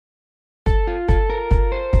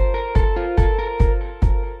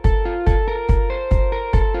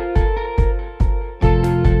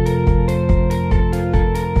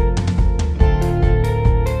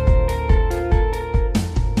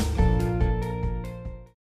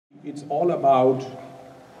it's all about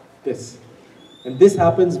this. And this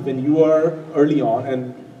happens when you are early on,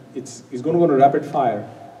 and it's going to go to rapid fire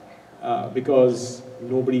because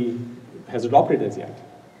nobody has adopted it as yet.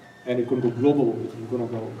 And it could go global, it's going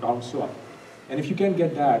to go ground slow. And if you can't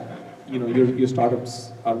get that, your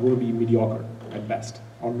startups are going to be mediocre at best,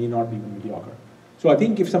 or may not be even mediocre. So I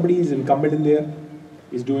think if somebody is incumbent in there,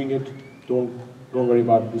 is doing it, don't worry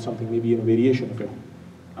about it, do something, maybe a variation of it.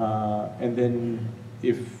 And then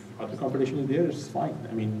if other competition is there, it's fine.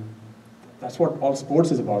 I mean, that's what all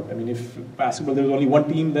sports is about. I mean, if basketball there's only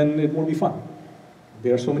one team, then it won't be fun.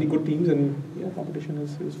 There are so many good teams, and yeah, competition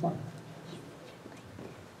is fun.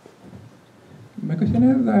 My question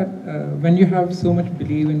is that when you have so much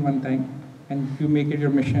belief in one thing and you make it your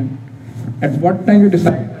mission, at what time you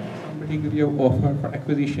decide that somebody gives you an offer for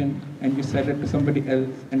acquisition and you sell it to somebody else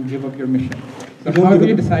and give up your mission? So how do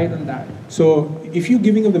you decide on that? So if you're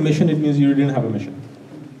giving up the mission, it means you didn't have a mission.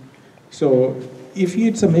 So if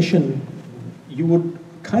it's a mission, you would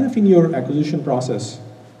kind of in your acquisition process,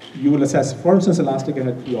 you will assess, for instance, Elastic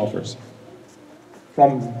had 3 offers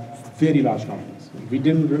from very large companies. We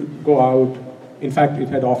didn't go out. In fact, it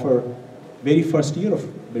had offer very first year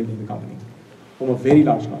of building the company from a very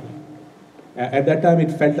large company. At that time,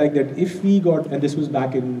 it felt like that if we got, and this was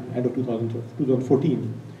back in end of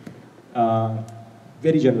 2014,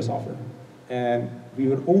 very generous offer. And we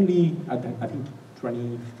were only at that, I think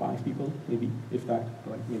 25 people, maybe, if that,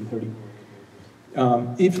 maybe 30.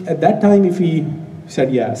 If at that time, if we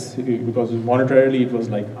said yes, because monetarily it was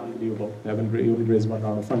like unbelievable. We haven't even raised one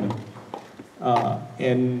round of funding.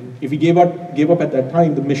 And if we gave up at that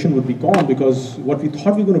time, the mission would be gone because what we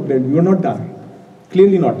thought we were going to build, we were not done.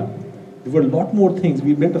 Clearly not done. There were a lot more things.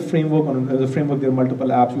 We built a framework. On the framework, there were multiple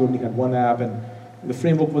apps. We only had one app, and the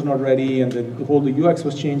framework was not ready, and then the UX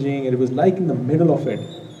was changing, and it was like in the middle of it,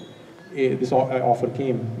 this offer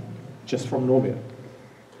came just from nowhere.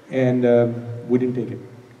 And we didn't take it.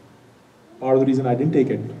 Part of the reason I didn't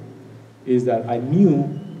take it is that I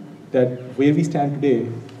knew that where we stand today,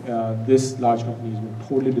 this large company is going to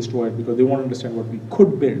totally destroy it because they won't understand what we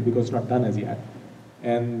could build because it's not done as yet.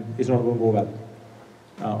 And it's not going to go well,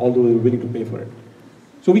 although they were willing to pay for it.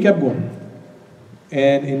 So we kept going.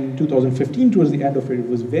 And in 2015, towards the end of it, it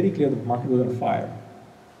was very clear the market was on fire.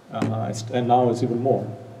 And now it's even more.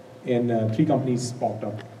 And 3 companies popped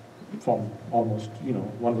up from almost,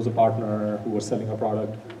 one was a partner who was selling a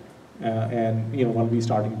product, and one we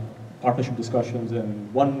starting partnership discussions,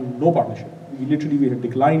 and one no partnership. We had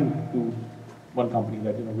declined to one company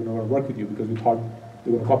that we're not going to work with you because we thought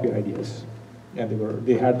they were going to copy our ideas, and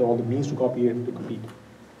they had all the means to copy it to compete.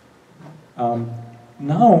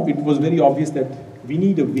 Now it was very obvious that we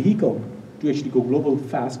need a vehicle to actually go global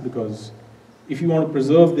fast, because if you want to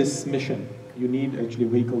preserve this mission, you need actually a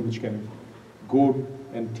vehicle which can go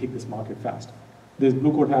and take this market fast. This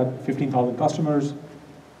Blue Coat had 15,000 customers.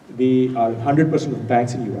 They are 100% of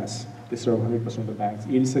banks in the US. They serve 100% of the banks,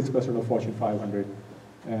 86% of Fortune 500,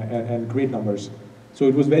 and great numbers. So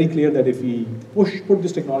it was very clear that if we put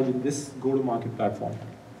this technology in this go-to-market platform,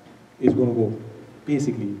 it's going to go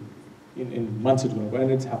basically in months. It's going to go,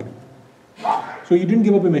 and it's happening. So you didn't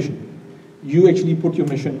give up a mission. You actually put your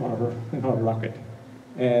mission on a rocket.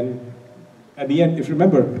 And at the end, if you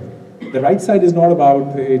remember, the right side is not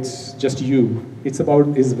about it's just you. It's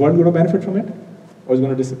about, is the world going to benefit from it, or is it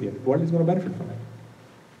going to disappear? The world is going to benefit from it.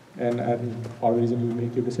 And part of the reason you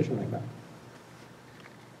make your decision like that.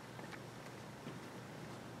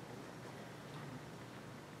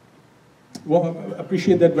 Well, I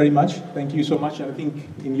appreciate that very much. Thank you so much. And I think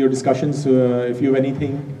in your discussions, if you have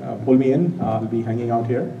anything, pull me in. I'll be hanging out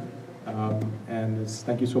here. And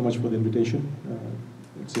thank you so much for the invitation.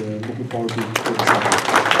 It's looking forward to this.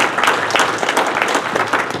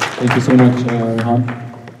 Thank you so much, Rehan.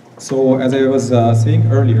 So as I was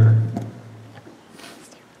saying earlier,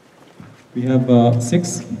 we have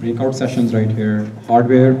 6 breakout sessions right here.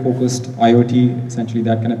 Hardware-focused IoT, essentially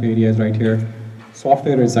that kind of area is right here.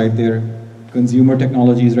 Software is right there. Consumer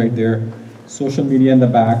technology is right there. Social media in the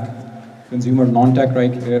back. Consumer non-tech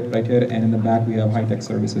right here, and in the back we have high-tech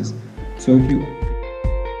services. So if you